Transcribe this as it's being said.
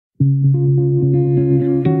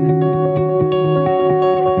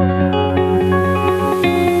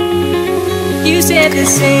You said the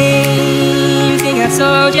same thing I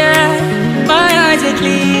told ya. My eyes are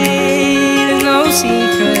clear, there's no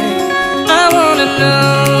secret. I wanna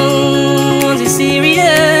know, was it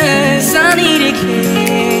serious? I need a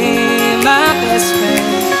kid, my best friend.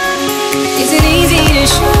 Isn't easy to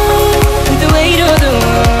show with the weight of the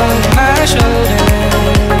world on my shoulders.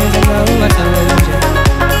 I know I told you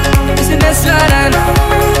it's the best ride I know.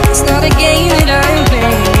 It's not a game that I'm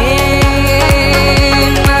playing.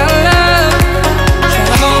 My love, trying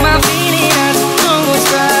to hold my feeling, I don't know what's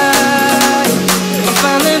right. I'll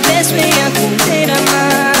find the best way I can say that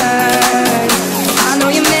mine. I know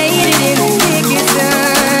you made it in the nick of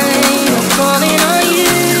time. I'm calling on you.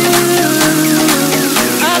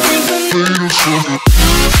 I think I'm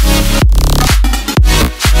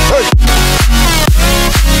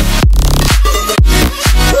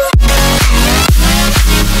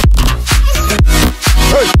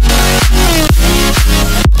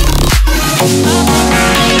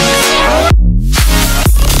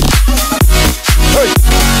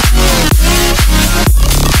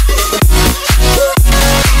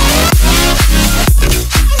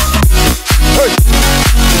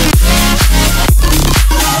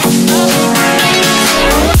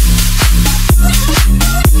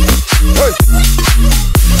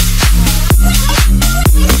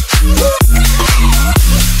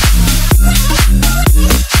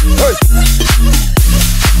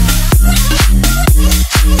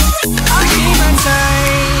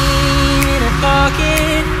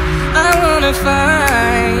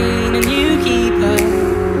find a new keeper.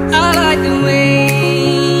 I like the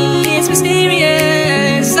way it's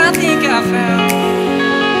mysterious. I think I found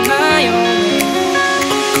my own way.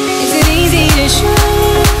 Is it easy to show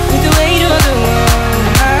with the weight of the world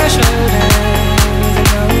on my shoulders? I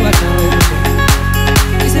know I told you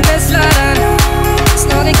it's the best ride I know. It's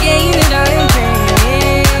not a game that I'm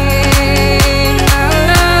playing. My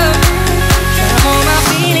love, trying to hold my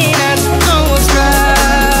feeling, I don't know what's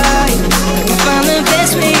right. Find the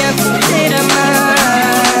best way I can say that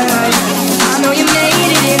mine. I know you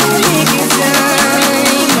made it in the nick of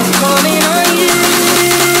time. I'm calling on you.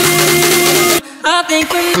 I think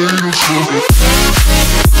we're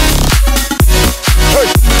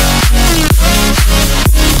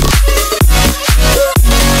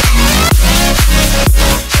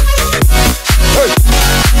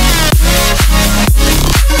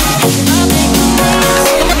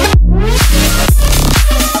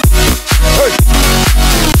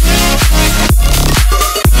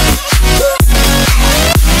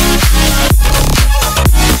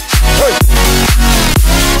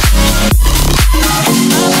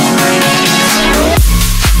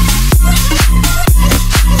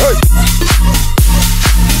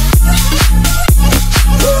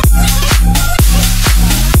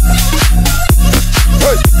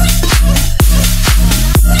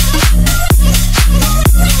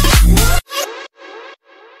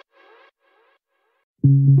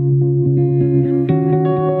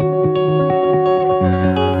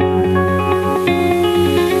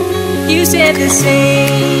You said the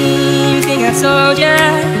same thing I told ya.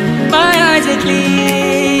 My eyes are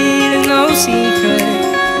clear, there's no secret.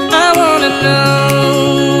 I wanna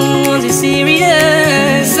know, was it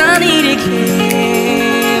serious? I need a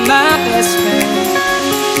kid, my best friend.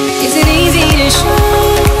 Is it easy to show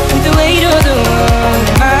with the weight of the world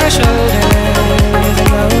on my shoulders? I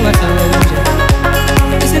know I told you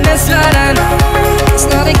it's the best ride I know. It's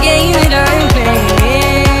not a game that I'm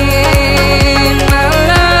playing. My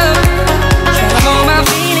love, trying to hold my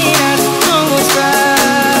feeling, I don't know what's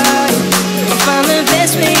right. I'll find the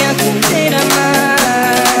best way I can say that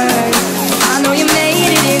mine. I know you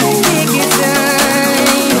made it in the nick of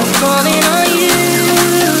time. I'm calling on you.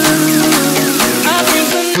 I think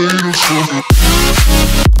I'm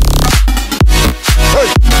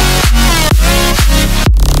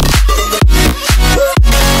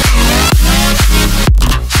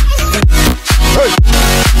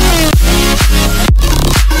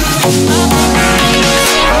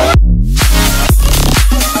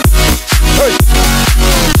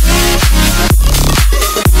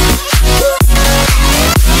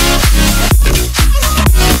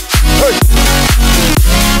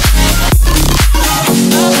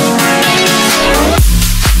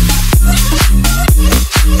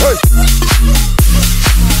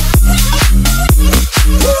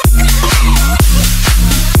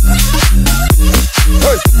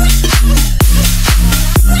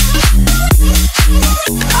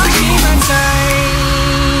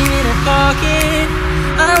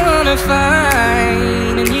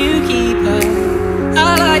find a new keeper.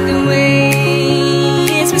 I like the way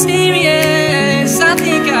it's mysterious. I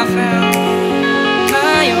think I found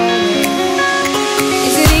my own way.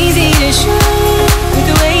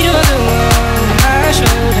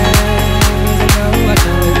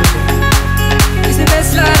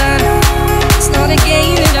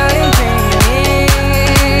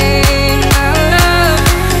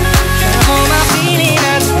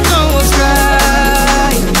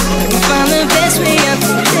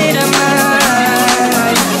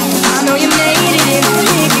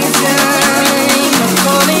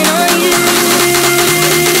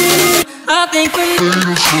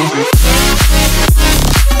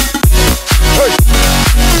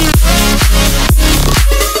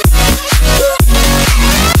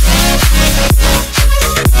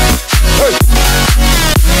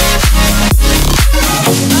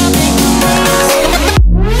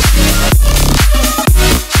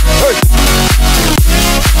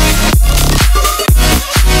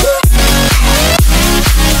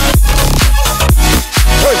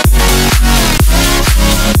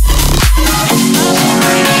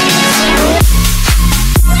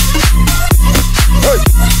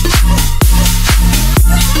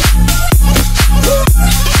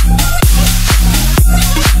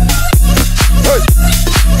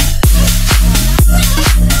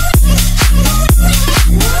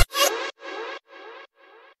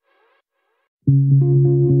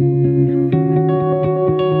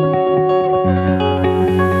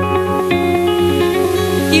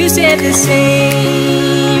 You said the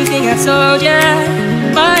same thing I told ya.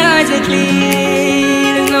 My eyes are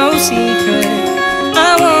clear, there's no secret.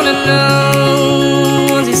 I wanna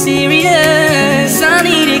know, was it serious? I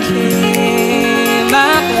need a kid,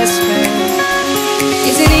 my best friend.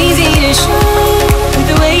 Isn't easy to show with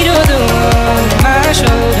the weight of the world on my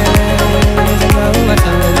shoulders. I know I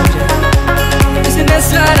told ya, it's the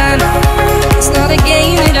best light I know. It's not a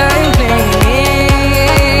game that I'm playing.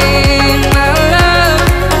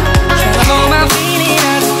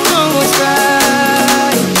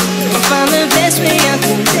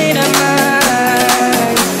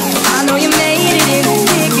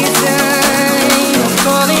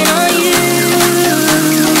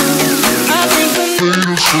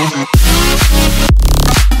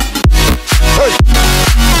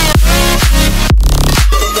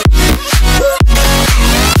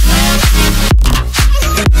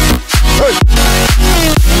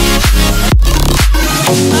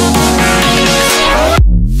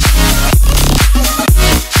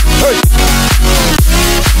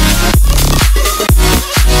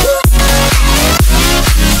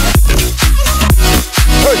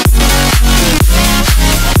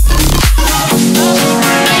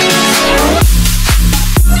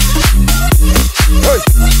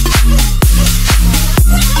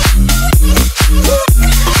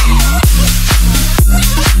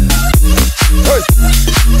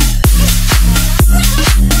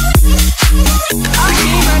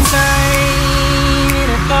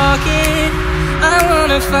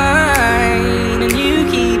 Find a new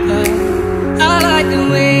keeper. I like the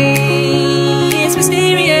way it's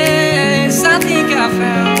mysterious. I think I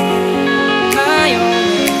found my own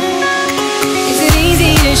way. Is it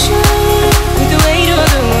easy to show with the weight of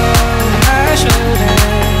the world on my shoulders?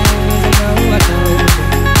 I know I told you,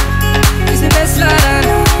 it's the best light I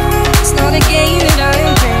know. It's not a game that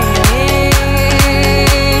I'm playing.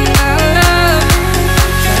 My love,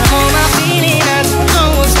 try to hold my feeling. I don't know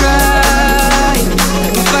what's right.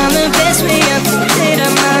 Find the best way I can say to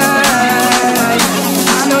mine.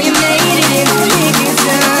 I know you made it in the nick of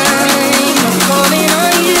time. I'm calling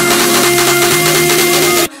on you.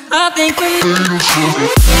 I think we're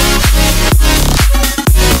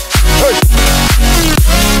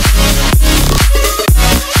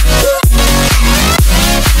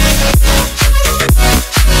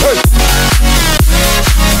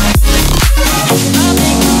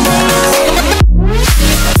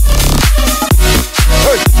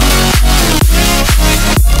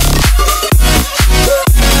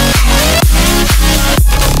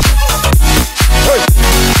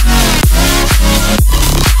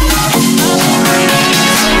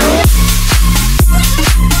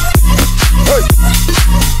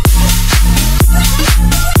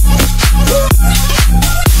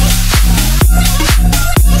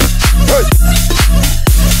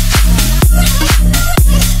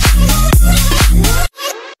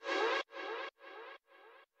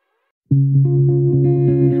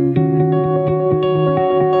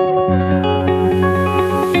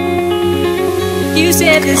You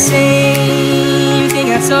said the same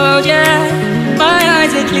thing I told ya. My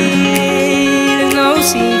eyes are clear, there's no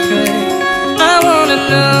secret. I wanna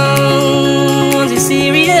know, was it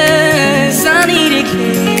serious? I need a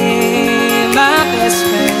kid, my best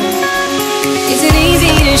friend. Isn't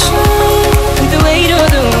easy to show with the weight of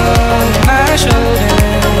the world on my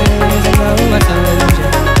shoulders. I know I told ya,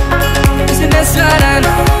 it's the best light I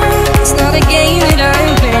know. It's not a game that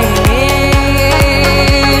I'm playing.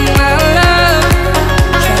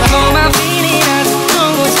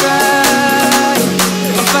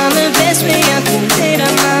 Way I can say to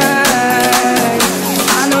mine.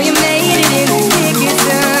 I know you made it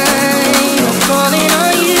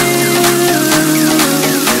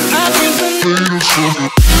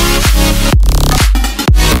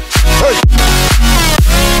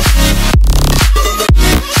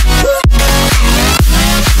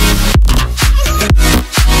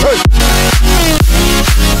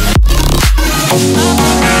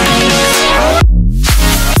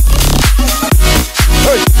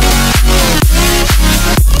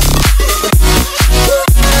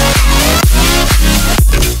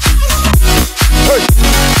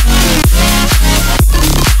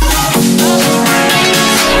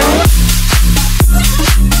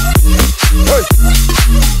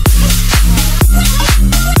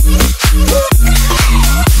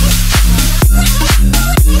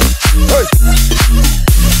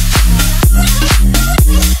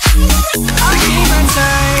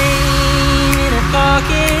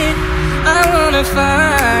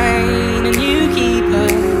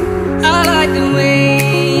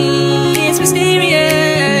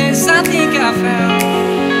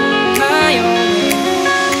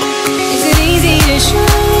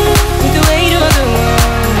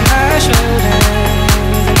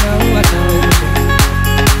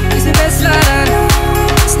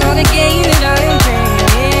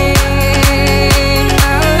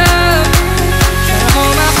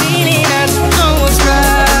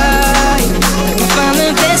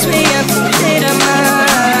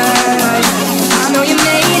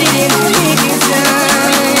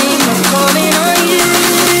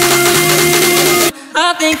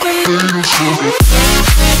think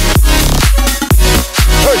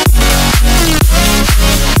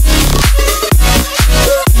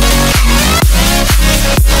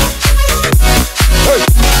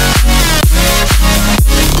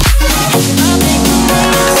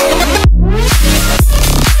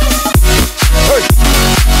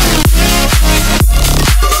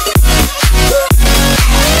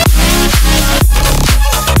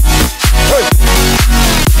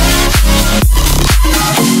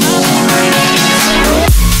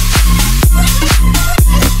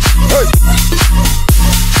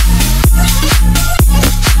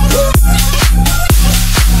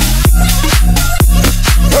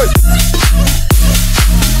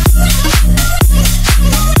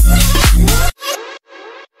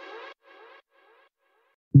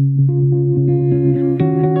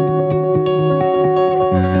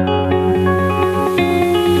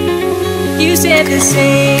you said the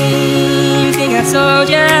same thing I told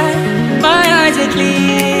ya. My eyes are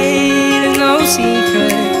clear, there's no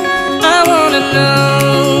secret. I wanna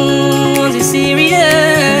know, was it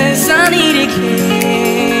serious? I need a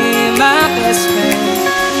kid, my best friend.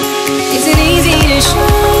 Isn't easy to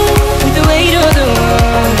show with the weight of the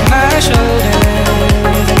world on my shoulders.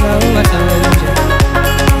 I know I told you,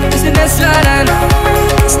 it's the best right I know.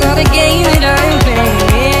 It's not a game that I'm playing.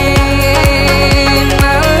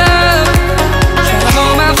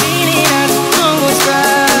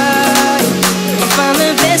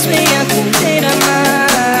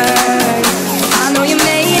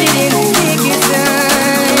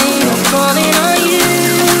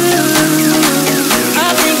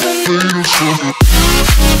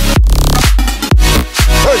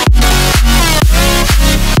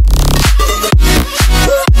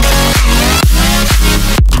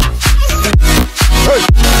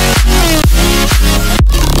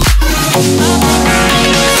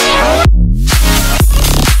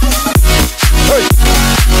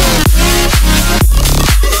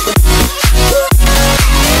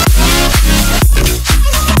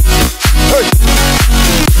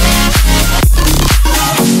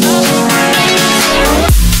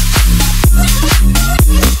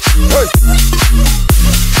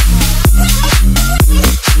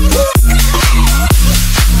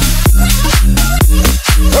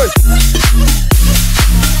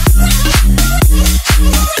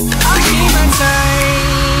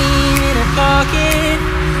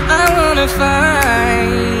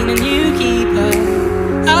 Find a new keeper.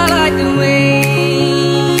 I like the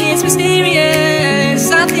way it's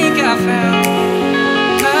mysterious. I think I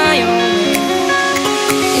found my own way.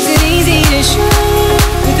 Is it easy to show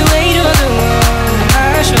with the weight of the world on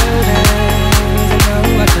my shoulders? I know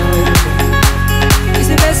I told you, it's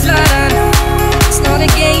the best light I know. It's not a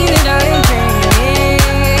game that I'm playing.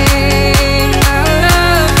 My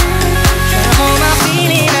love, try to hold my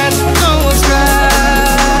feeling. I don't know what's right.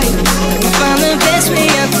 The best way I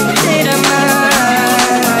can say to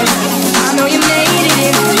mine. I know you made it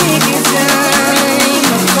in the nick of time.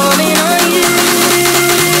 I'm calling on you.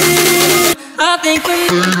 I think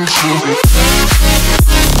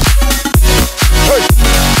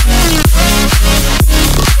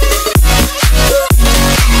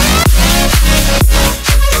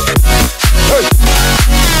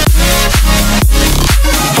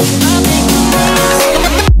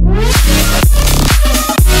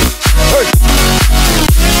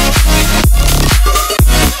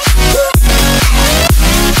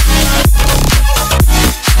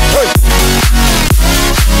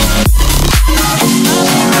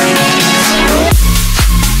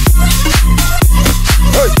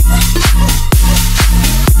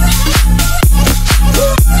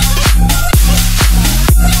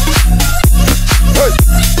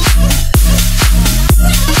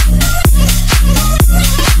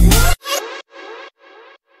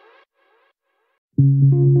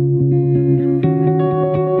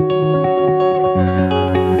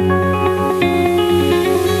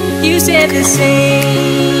you said the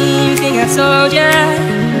same thing I told ya.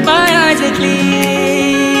 My eyes are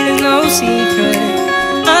clear, there's no secret.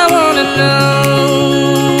 I wanna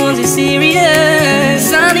know, was it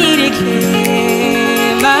serious? I need a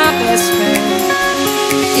kid, my best friend.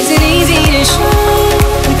 Isn't easy to show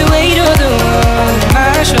with the weight of the world on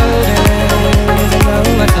my shoulders. I know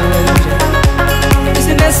I told you, it's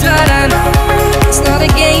the best right I know. It's not a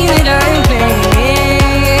game that I'm playing.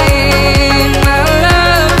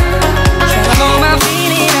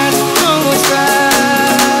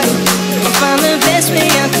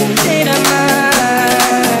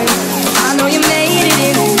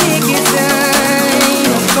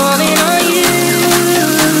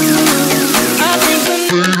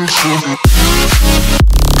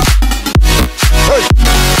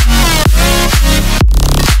 Hey!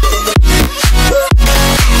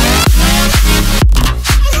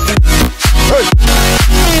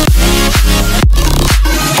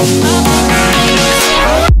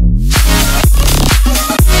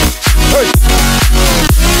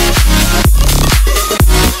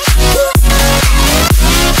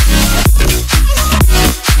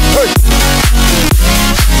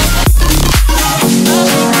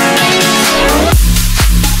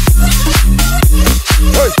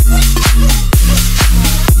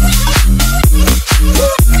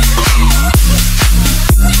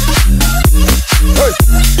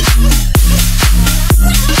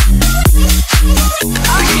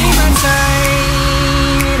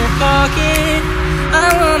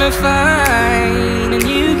 Find a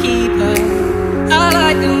new keeper. I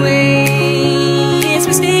like the way it's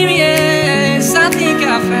mysterious. I think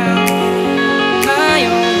I found my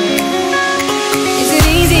own way. Is it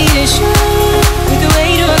easy to show with the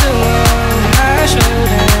weight of the world on my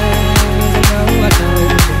shoulders? I know I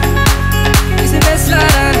told you it's the best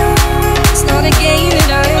light I know. It's not a game that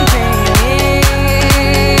I am playing.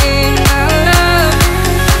 My love,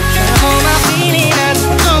 try to hold my feeling. I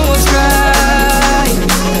don't know what's right.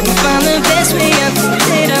 Find the best way I can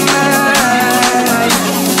say to mine.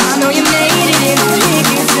 I know you made it in the nick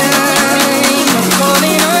of time. I'm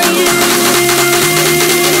calling on you.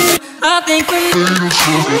 I think we're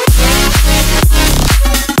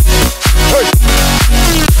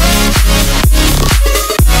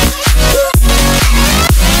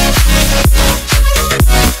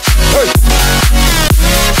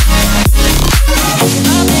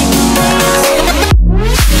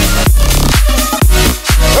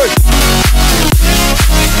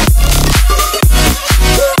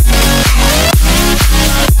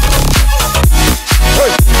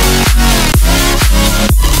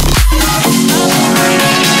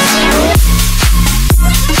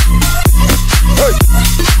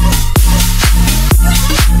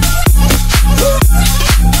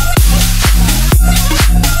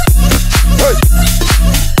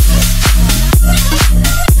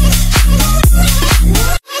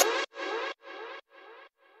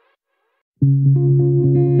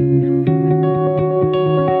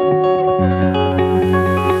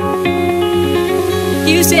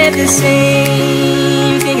You said the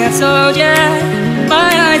same thing I told ya.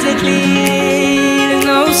 My eyes are clear, there's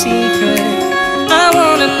no secret. I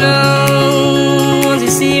wanna know, was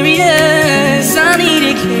it serious? I need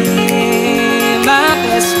a kid, my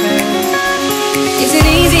best friend. Is it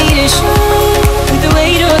easy to show with the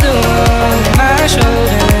weight of the world on my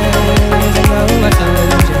shoulders? I know I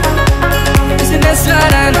told you it's the best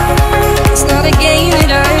light I know. It's not a game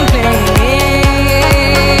that I'm playing.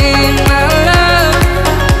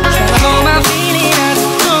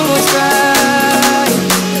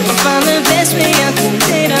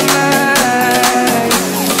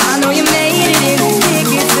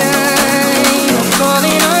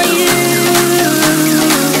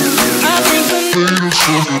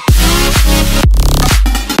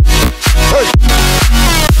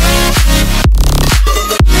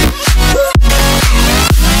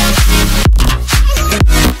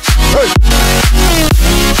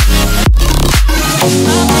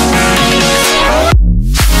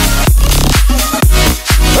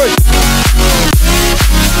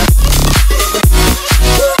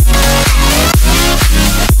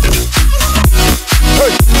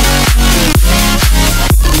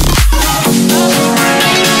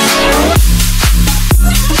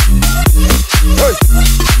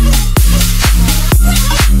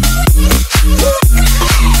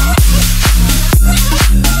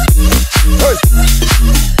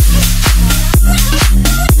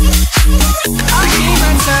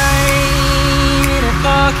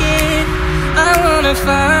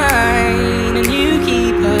 Find a new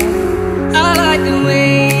keeper. I like the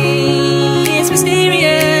way it's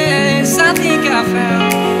mysterious. I think I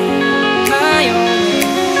found my own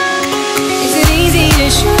way. Is it easy to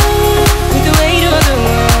show with the weight of the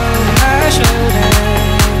world on my shoulders?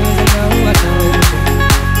 I know I told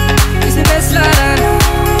you it's the best light I know.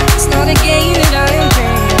 It's not a game that I am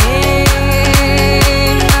playing.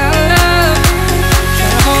 My love, try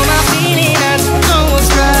to hold my feeling. I don't know what's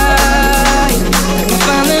right.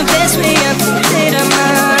 Find the best way I can say to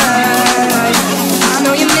mine. I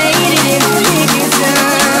know you made it in the nick of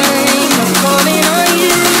time. I'm calling on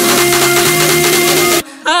you.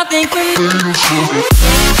 I think we're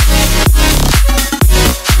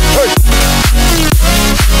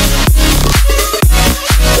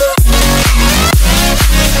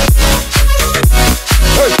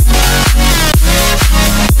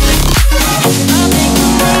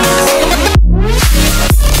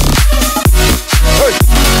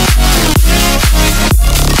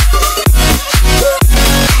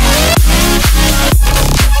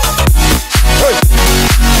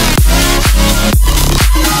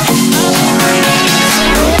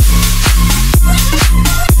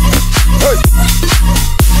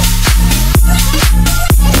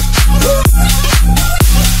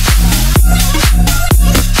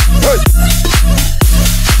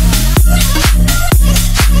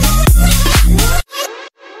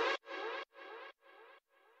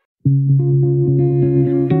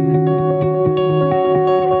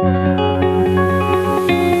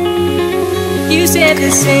said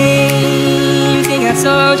the same thing I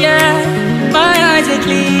told ya. My eyes are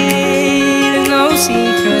clear, there's no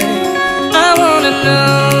secret. I wanna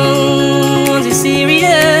know, was it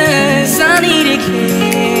serious? I need a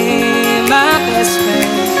kid, my best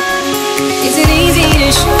friend. Isn't easy to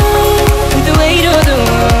show with the weight of the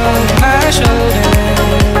world on my shoulders.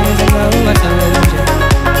 I know I told you,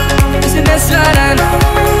 it's the best ride I know.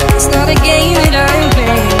 It's not a game that I'm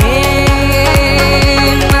playing.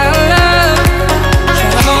 My love,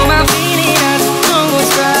 trying to hold my feeling, I don't know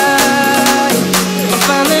what's right. I'll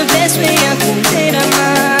find the best way I can take my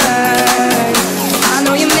mind. I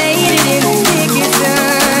know you made it in the nick of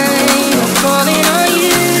time. I'm calling on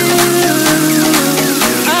you.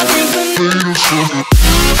 I think we're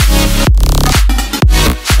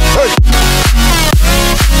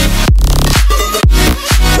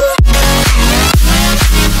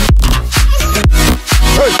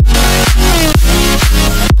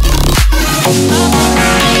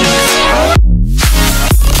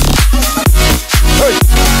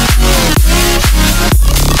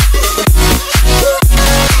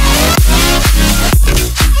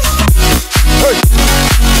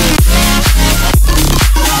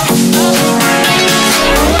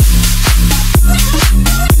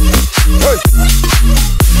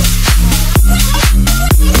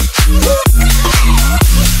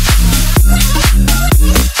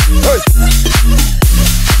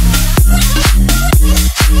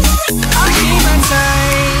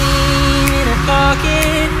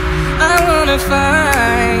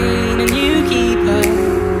find a new keeper.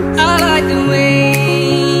 I like the way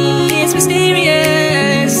it's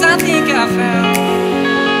mysterious. I think I found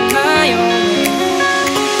my own way.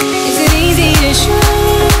 Is it easy to show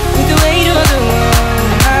with the weight of the world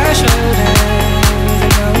on my shoulders? I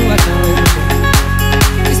know I told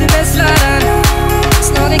you, it's the best ride I know.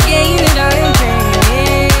 It's not a game that I'm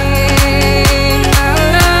playing. My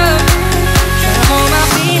love, trying to hold my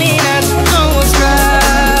feeling, I don't know what's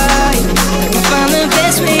right. Find the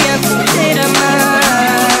best way I can take my mind.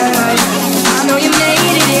 I know you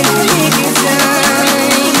made it in the nick of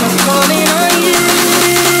time. I'm calling on you.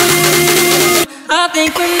 I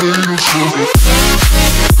think we're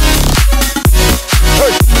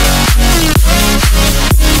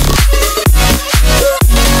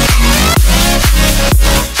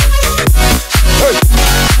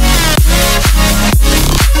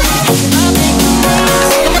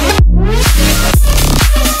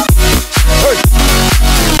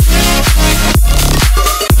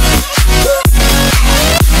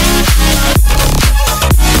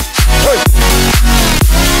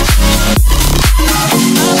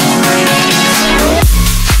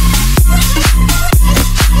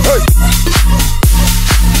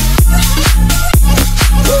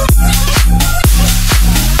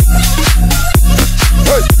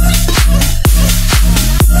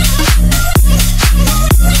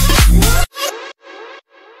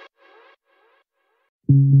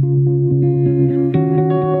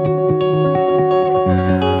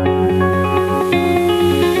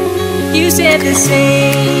the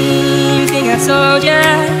same thing I told ya.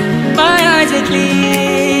 My eyes are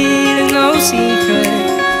clear, there's no secret.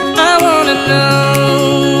 I wanna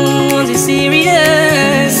know, was it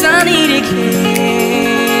serious? I need a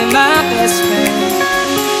kid, my best friend.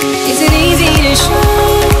 Isn't easy to show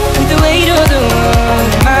with the weight of the world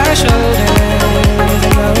on my shoulders.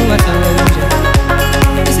 I know I told you,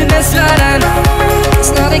 it's the best ride I know.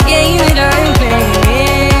 It's not a game that I'm playing.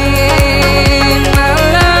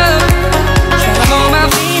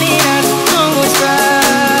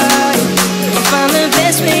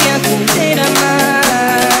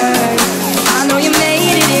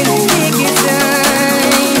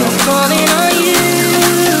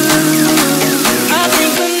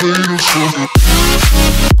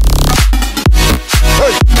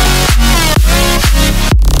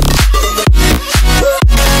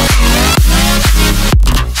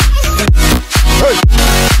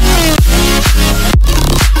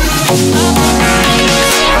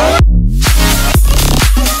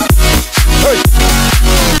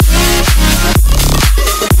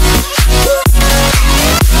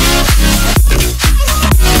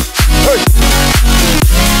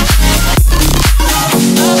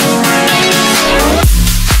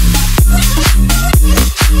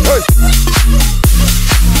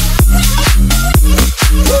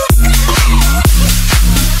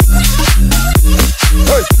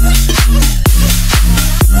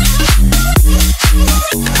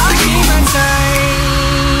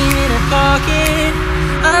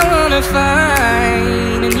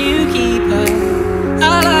 Find a new keeper. I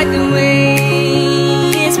like the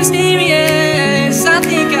way it's mysterious. I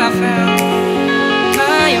think I found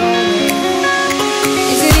my own way.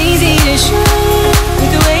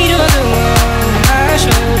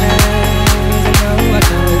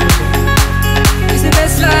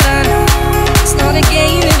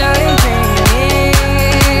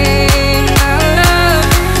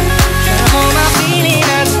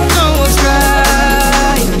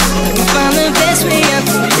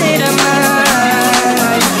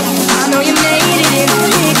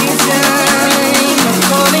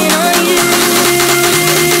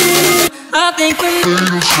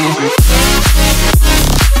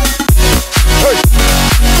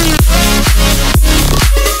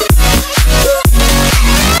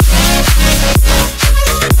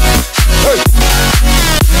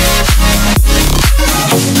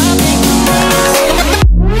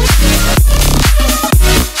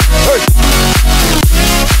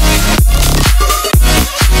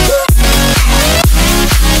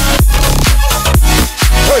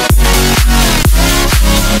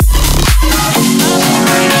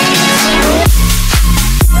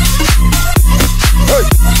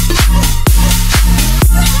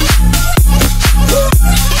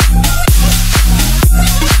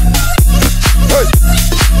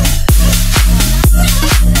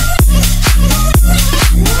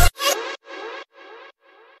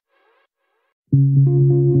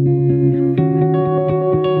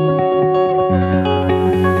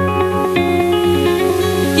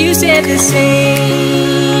 said the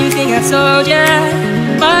same thing I told ya.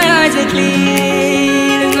 My eyes are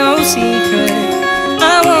clear, there's no secret.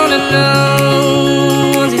 I wanna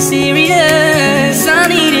know, was it serious? I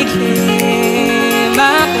need a kid,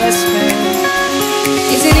 my best friend.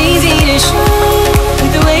 Isn't easy to show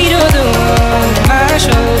with the weight of the world on my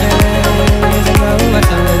shoulders. I know I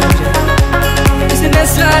told you, it's the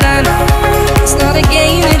best light I know. It's not a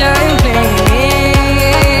game that I'm playing.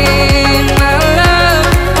 My love,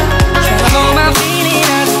 trying to hold my feeling,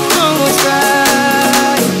 I don't know what's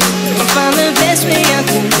right. I'll find the best way I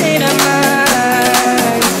can say that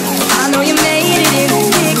mine. I know you made it in the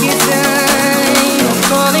nick of time. I'm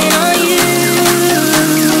calling on you.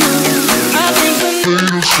 I think we're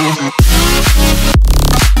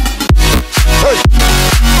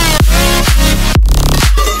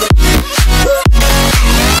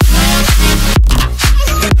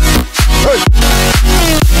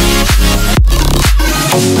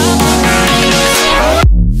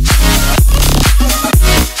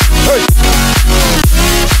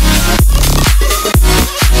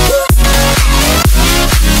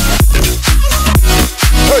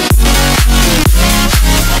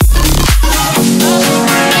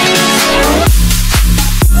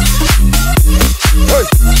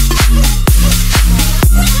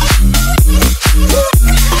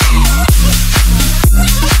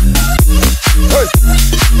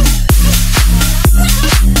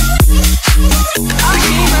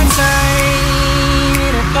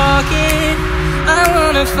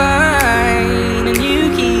find a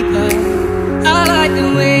new keeper. I like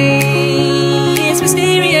the way it's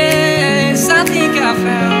mysterious. I think I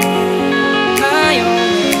found my own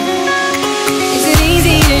way. Is it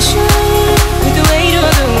easy to show with the weight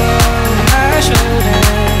of the world on my shoulders?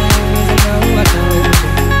 I know I told you,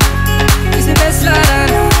 it's the best light I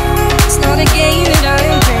know. It's not a game that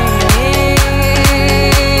I'm playing.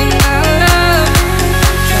 My love,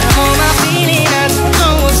 trying to hold my feeling, I don't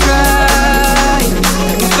know what's right.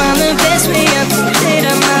 Find the best way I can say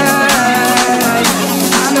that mine.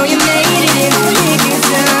 I know you made it in the nick of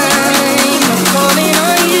time. I'm calling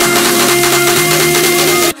on you.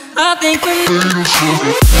 I think we're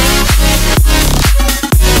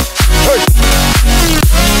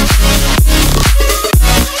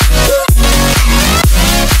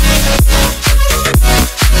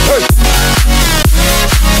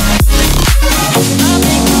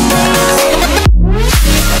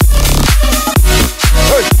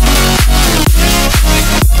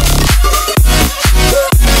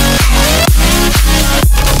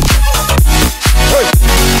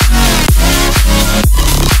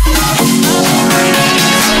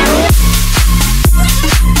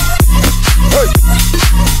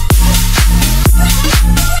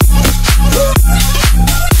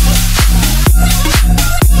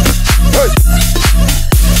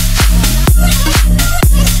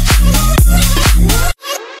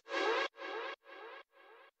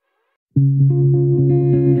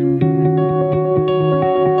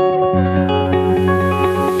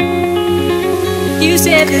You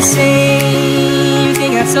said the same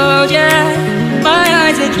thing I told ya. My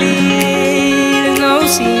eyes are clear, there's no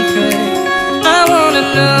secret. I wanna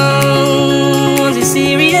know, was it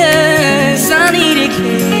serious? I need a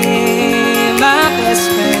kid, my best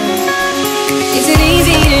friend. Isn't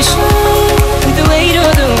easy to show with the weight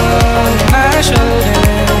of the world on my shoulders.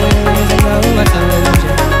 I know I told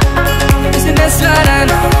you, it's the best light I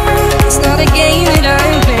know. It's not a game that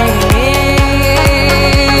I'm playing.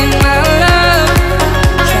 My love,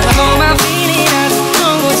 trying to hold my feeling, I don't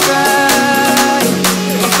know what's right.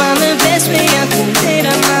 I'll find the best way I can say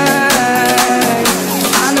that mine.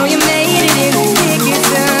 I know you made it in the nick of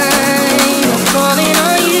time. I'm calling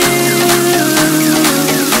on you.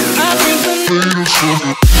 I think we're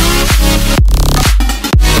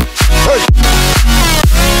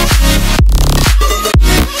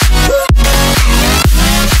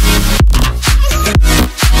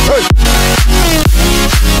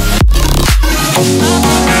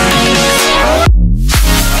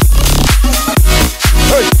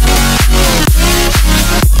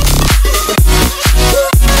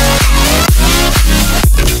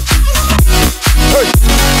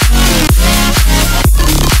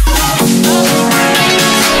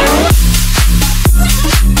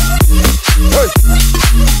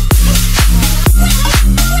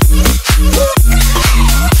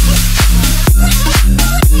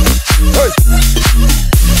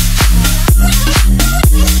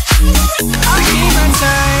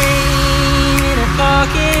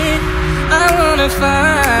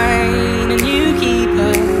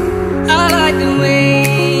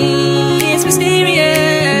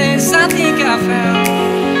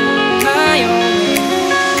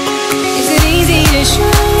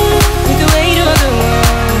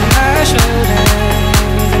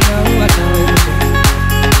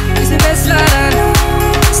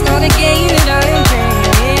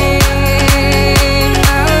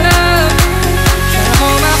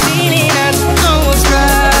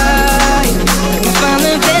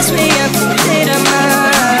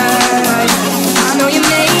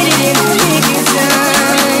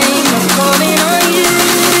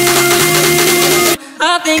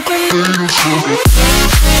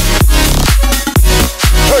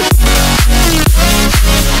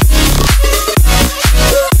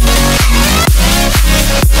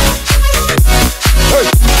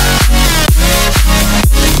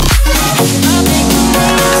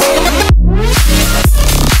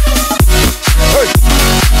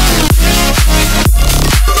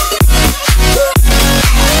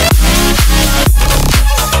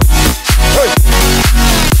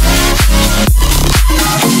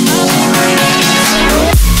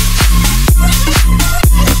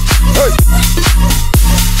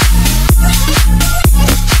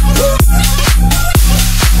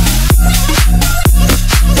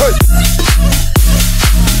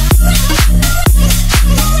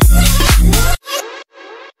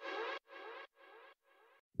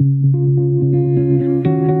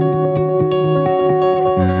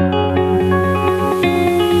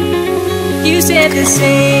You said the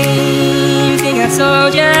same thing I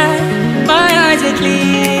told ya. My eyes are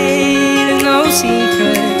clear, there's no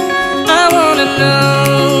secret. I wanna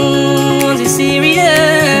know, was it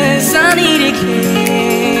serious? I need a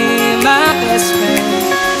kid, my best friend.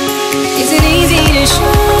 Isn't easy to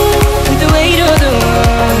show with the weight of the world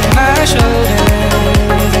on my shoulders.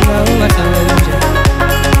 I know I told ya,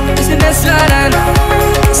 it's the best ride I know.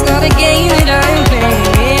 It's not a game that I'm playing.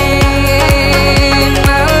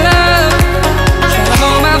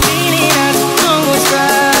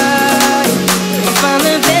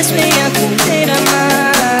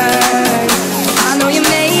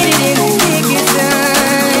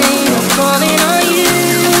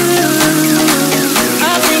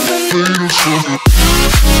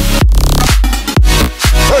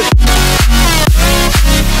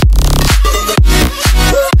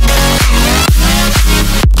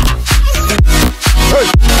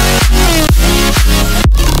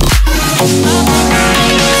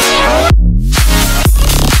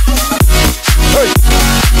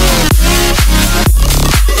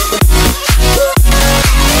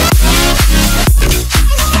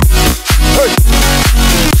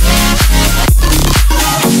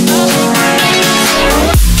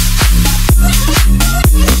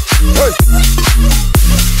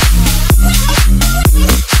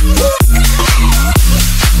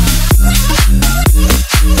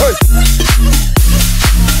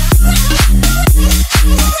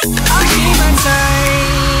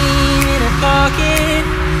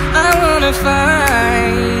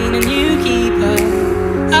 Find a new keeper.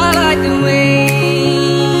 I like the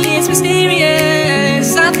way it's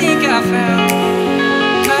mysterious. I think I found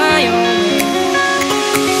my own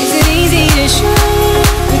way. Is it easy to show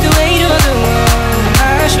with the weight of the world on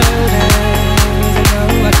my shoulders? I know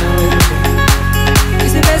I told you,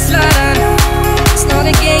 it's the best ride I know. It's not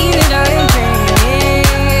a game that I'm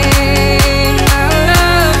playing. My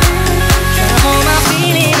love, try to hold my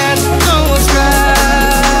feeling. I don't know what's right.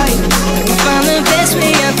 Find the best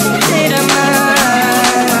way I put it on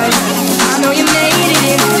mine. I know you made it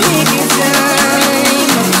in the nick of time.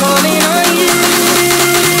 I'm calling on you.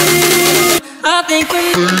 I think we're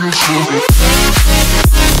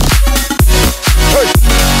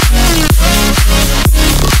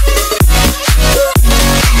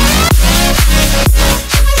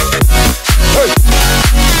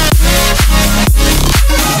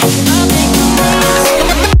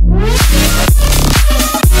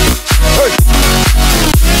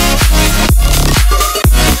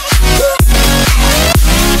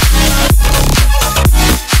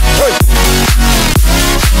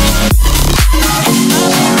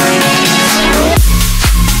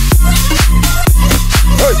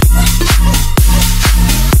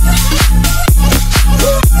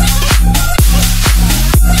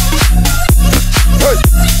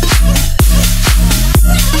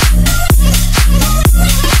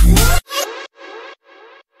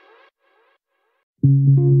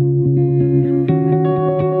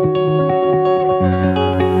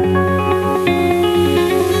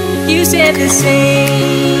You said the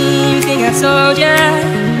same thing I told ya.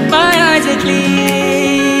 My eyes are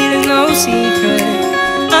clear, there's no secret.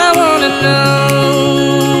 I wanna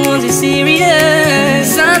know, was it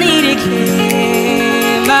serious? I need a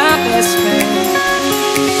kid, my best friend.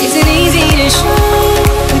 Isn't easy to show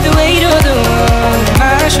with the weight of the world on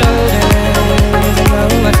my shoulders. I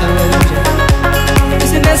know I told ya,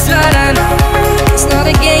 it's the best ride I know. It's not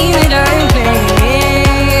a game that I'm playing.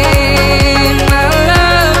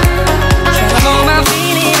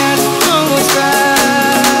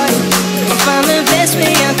 Way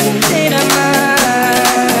I put it on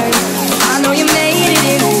mine. I know you made it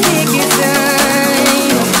in the nick of time.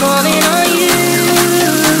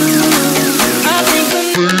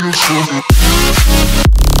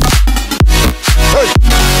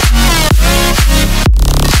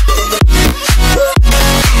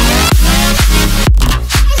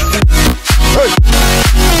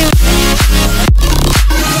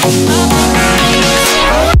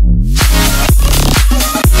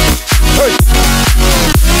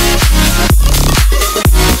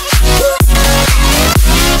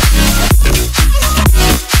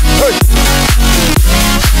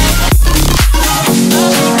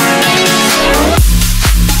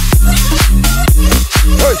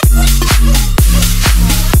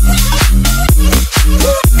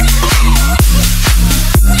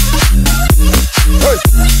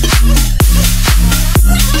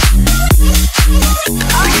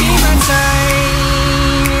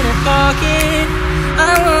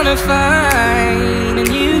 Find a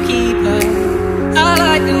new keeper. I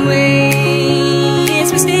like the way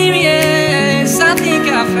it's mysterious. I think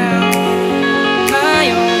I found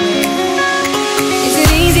my own way. Is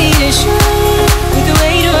it easy to show with the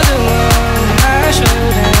weight of the world on my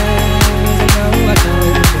shoulders? I know I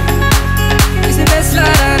told you it's the best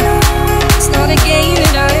light I know. It's not a game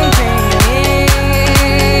that I am playing.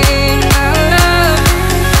 My love,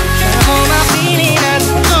 trying to hold my feeling. I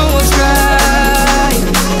don't know what's right.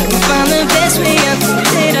 Find the best way I can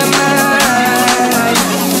get out my life.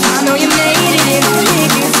 I know you made it in the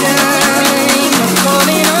nick of time. I'm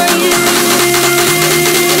calling on you.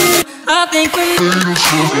 I think we're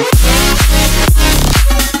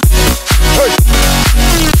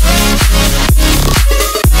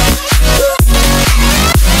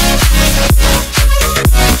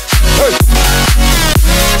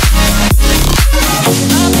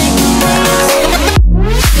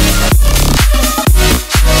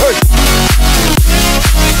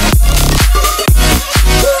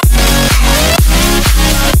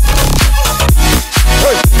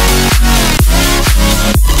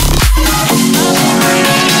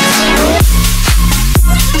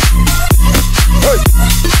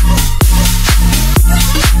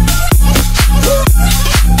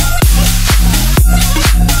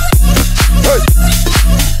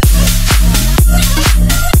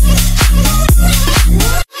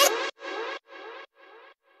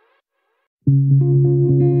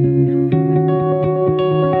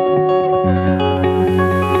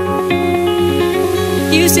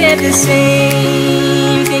You said the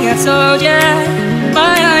same thing I told ya.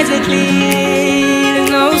 My eyes are clear, there's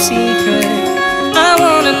no secret. I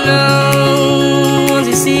wanna know, was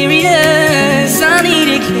it serious? I need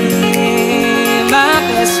a kid, my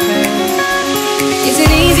best friend. Is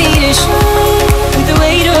it easy to show with the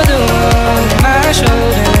weight of the world on my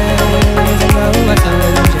shoulders? I know I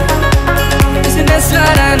told ya it's the best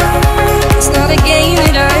light I know. It's not a game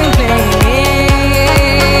that I'm playing.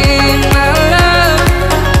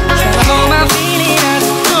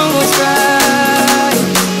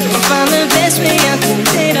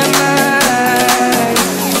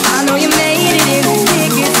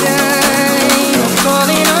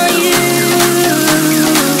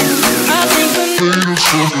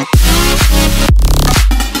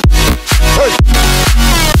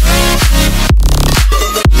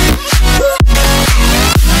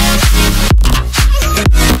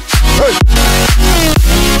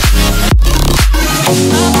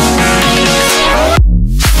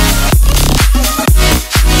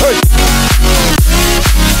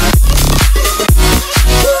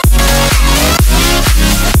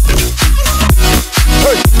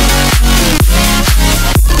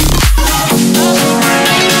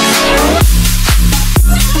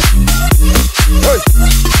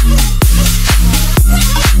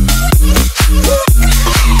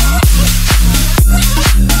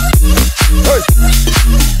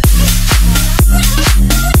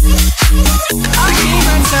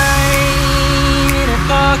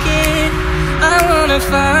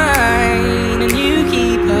 Find a new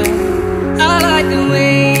keeper. I like the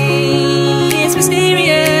way it's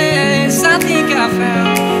mysterious. I think I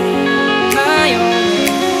found my own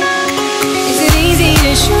way. Is it easy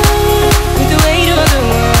to show with the weight of the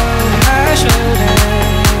world on my shoulders?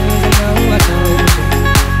 I know I told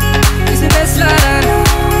you it's the best light I know.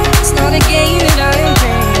 It's not a game that I am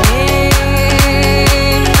playing.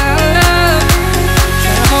 My love,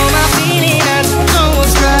 trying to hold my feeling. I don't know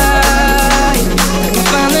what's right.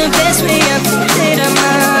 Find the best way I can get out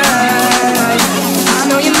my life. I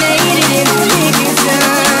know you made it in the nick of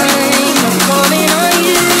time. I'm calling on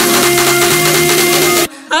you.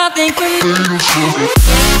 I think we're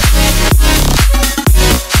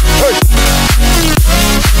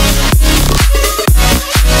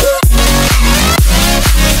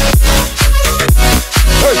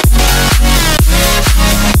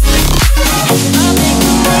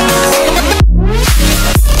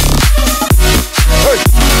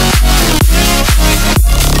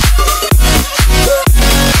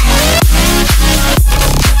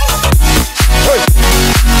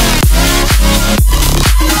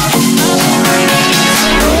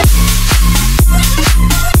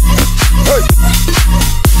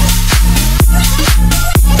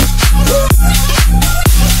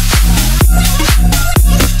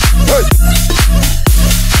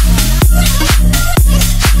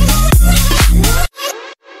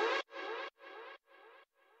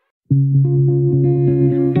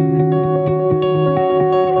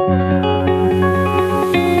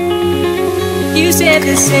You said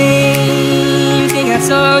the same thing I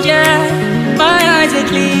told ya. My eyes are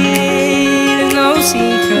clear, there's no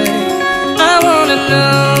secret. I wanna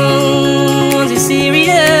know, was it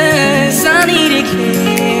serious? I need a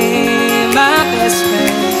kid, my best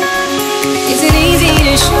friend. Isn't easy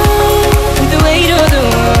to show with the weight of the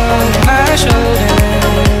world on my shoulders.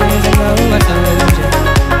 I know I told you,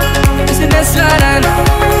 it's the best ride I know.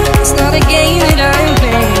 It's not a game that I'm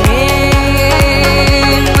playing.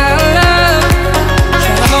 My love,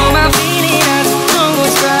 try to hold my feeling, I don't know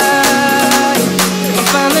what's right. I'll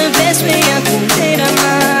find the best way I can say that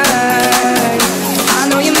mine. I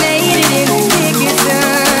know you made it in the nick of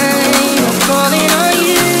time. I'm calling on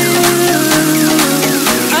you.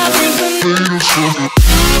 I think I'm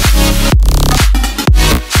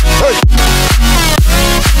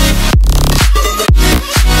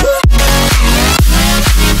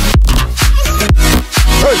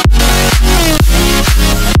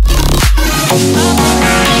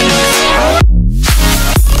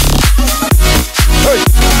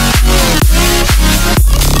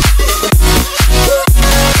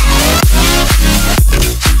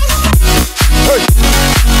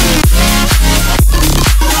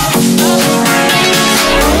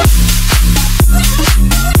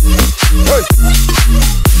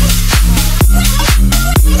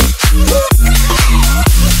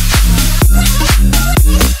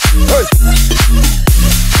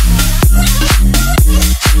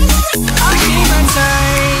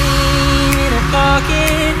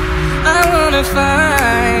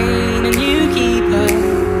fine and you keep her.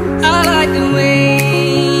 I like the way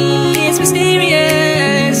it's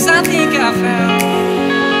mysterious. I think I found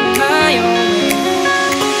my own way.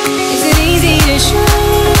 Is it easy to show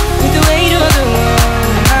with the weight of the world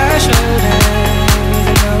on my shoulders?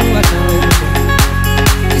 I know I told you,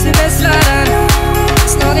 it's the best ride I know.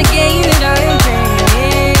 It's not a game that I am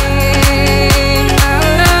playing. My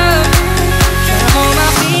love, try to hold my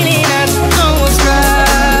feeling, I don't know what's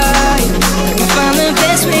right. Find the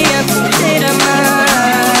best way I can say that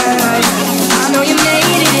mine. I know you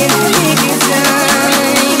made it in the nick of time.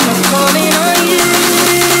 I'm calling on you.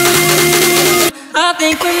 I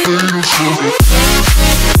think I'm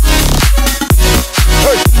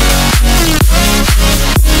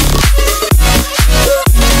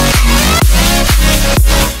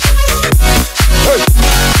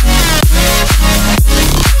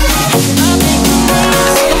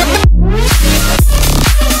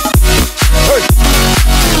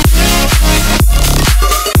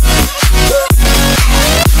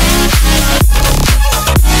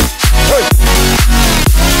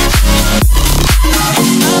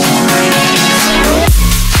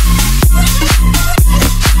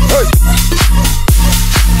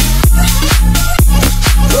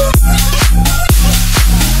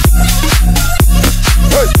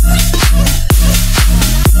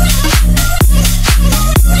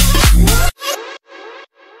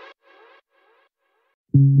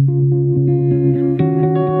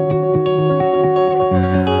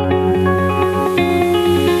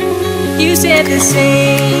You said the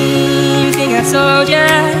same thing I told ya.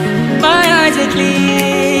 My eyes are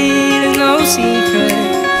clear, there's no secret.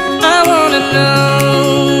 I wanna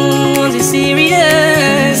know, was it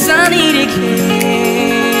serious? I need a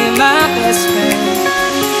kid, my best friend.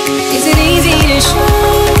 Is it easy to show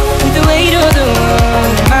with the weight of the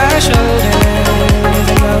world on my shoulders?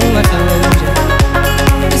 I know I told you,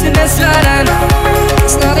 it's the best ride I know.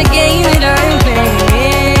 It's not a game that I'm playing.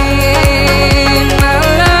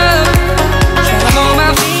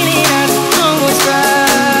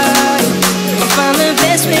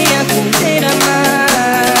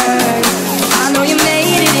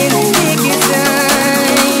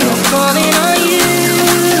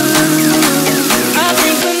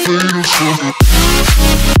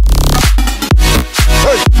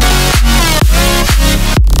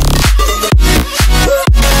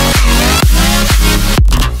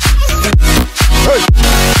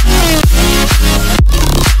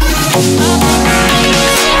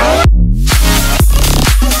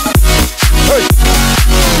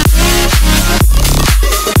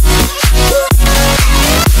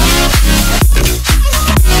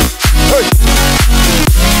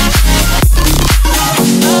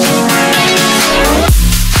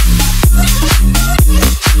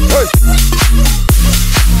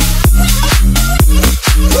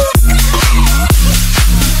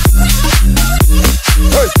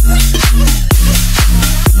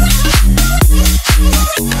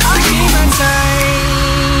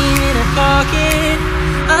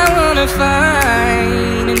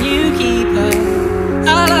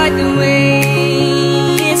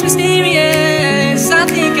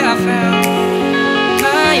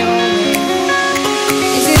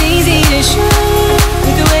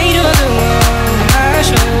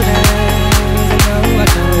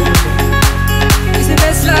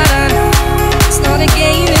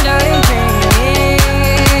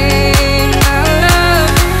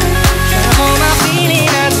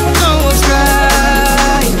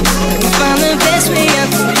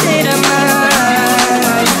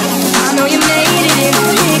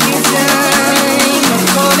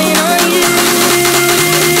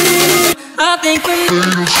 I think we're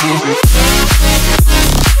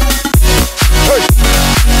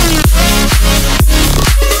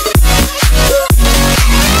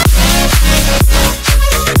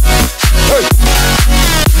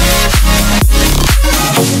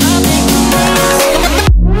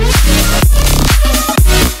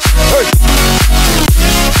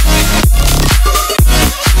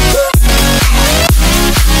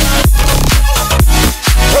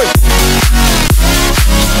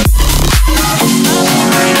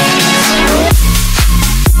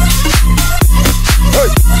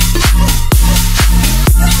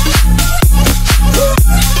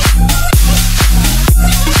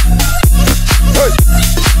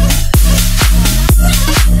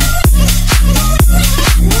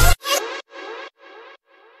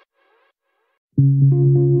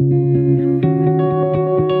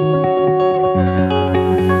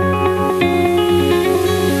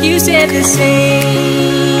You said the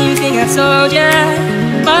same thing I told ya.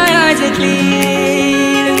 My eyes are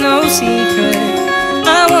clear, there's no secret.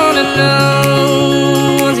 I wanna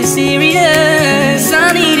know, was it serious?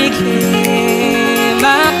 I need a kid,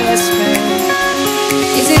 my best friend.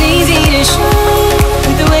 Isn't easy to show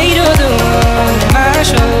the weight of the world on my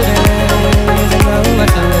shoulders. I know I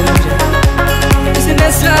told ya, it's the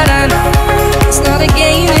best ride I know. It's not a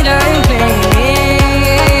game that I'm playing.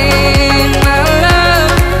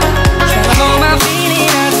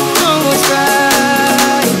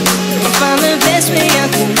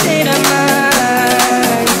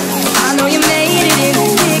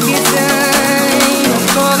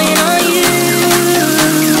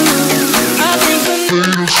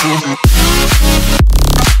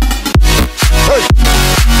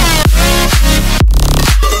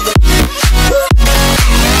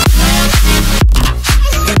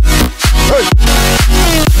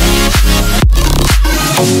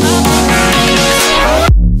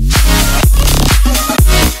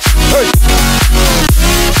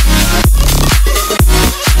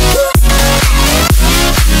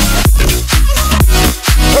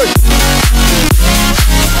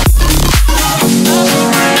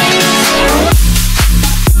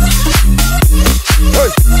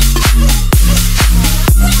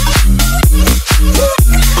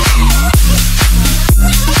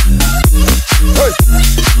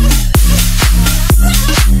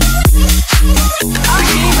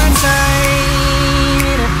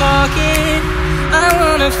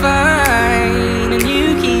 Find a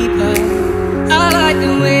new keeper. I like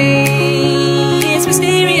the way it's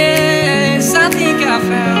mysterious. I think I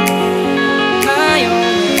found my own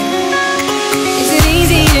way. Is it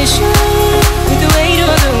easy to show with the weight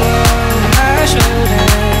of the world on my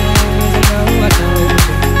shoulders? I know I told you,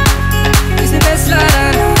 it's the best light I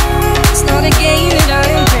know. It's not a game that I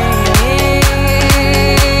am playing.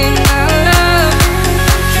 My love,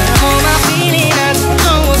 try to hold my feeling. I don't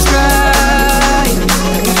know what's right.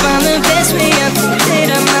 Find the best way I can say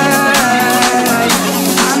to mine.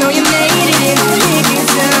 I know you made it in the nick of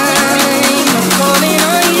time. I'm calling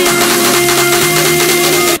on you.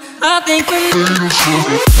 I think we're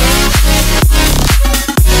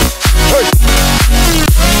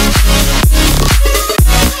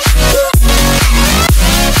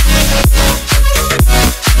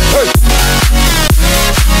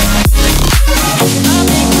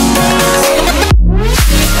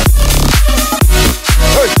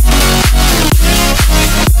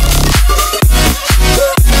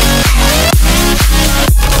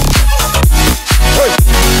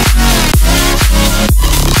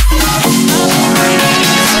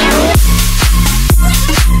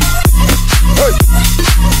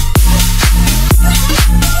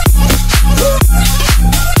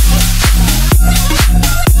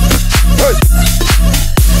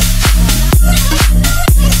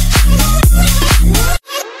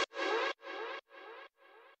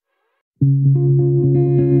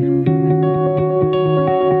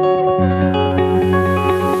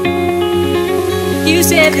You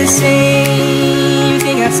said the same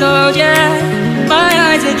thing I told ya. My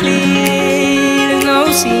eyes are clear, there's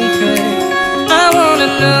no secret. I wanna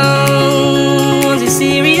know, was it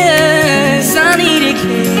serious? I need a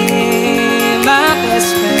kid, my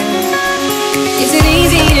best friend. Isn't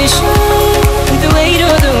easy to show with the weight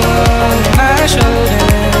of the world on my shoulders.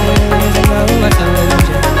 I know I told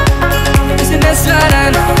ya, it's the best ride I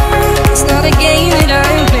know. It's not a game that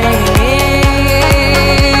I'm playing.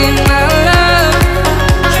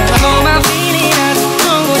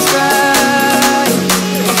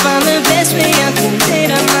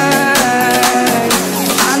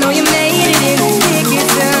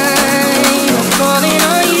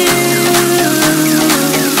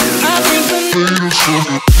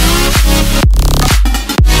 Heggadon.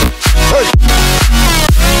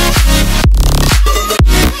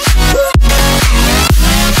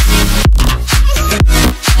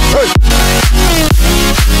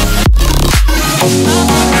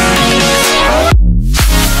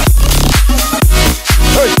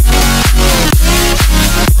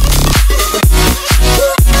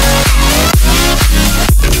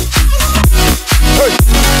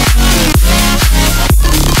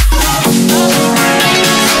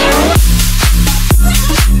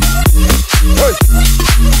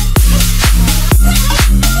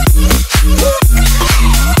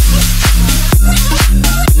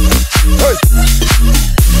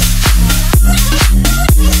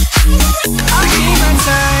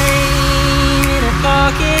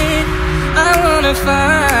 wanna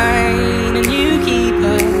find a new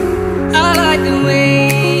keeper. I like the way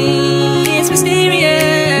it's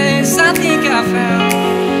mysterious. I think I found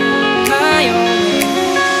my own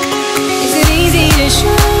way. Is it easy to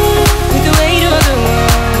show with the weight of the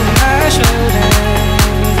world on my shoulders?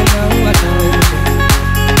 I know I told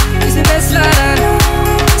you it's the best light I know.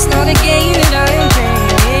 It's not a game that I am playing.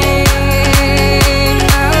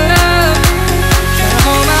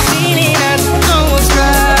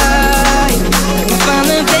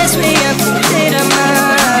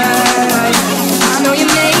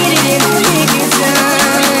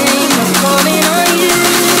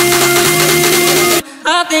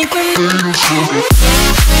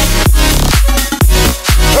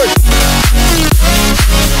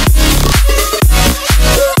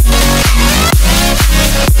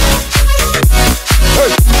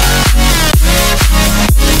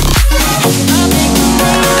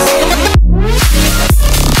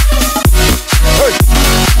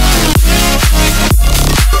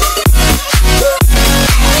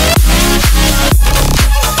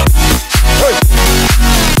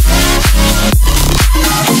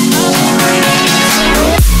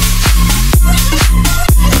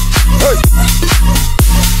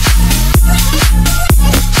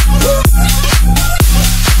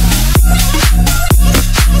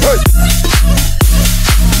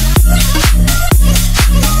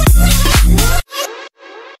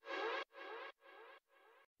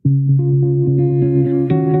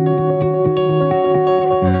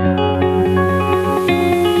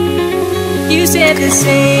 You said the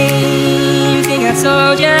same thing I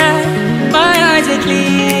told ya. My eyes are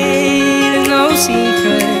clear, there's no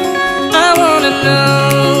secret. I wanna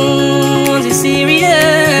know, was it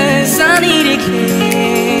serious? I need it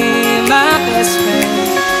clear, my best friend.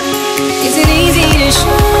 Is it easy to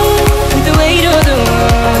show with the weight of the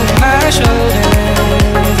world on my shoulders?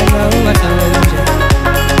 I know I told you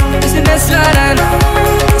it's the best light I know.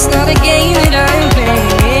 It's not a game that I'm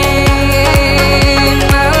playing.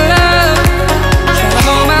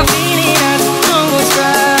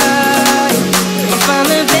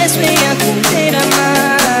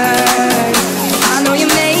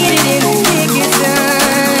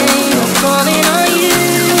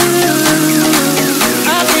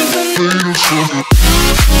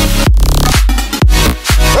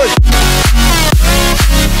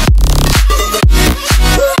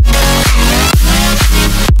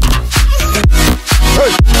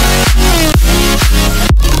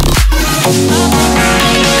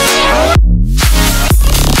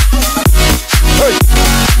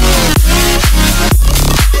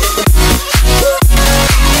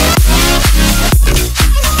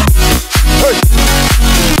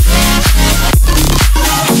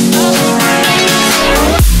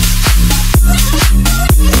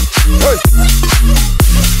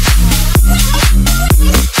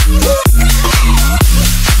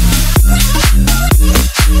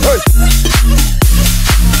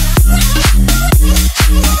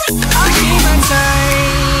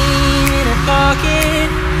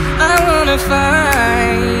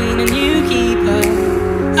 Find a new keeper.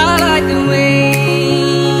 I like the way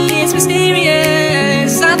it's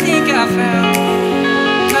mysterious. I think I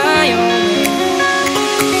found my own way.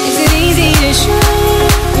 Is it easy to show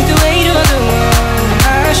with the weight of the world on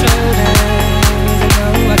my shoulders? I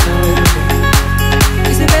know I told you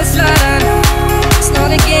it's the best light I know. It's not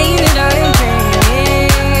a game that I am playing.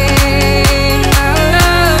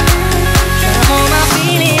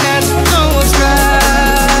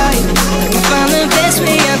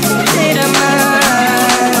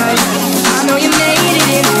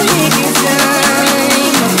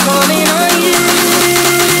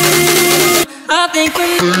 I think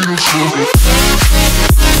we're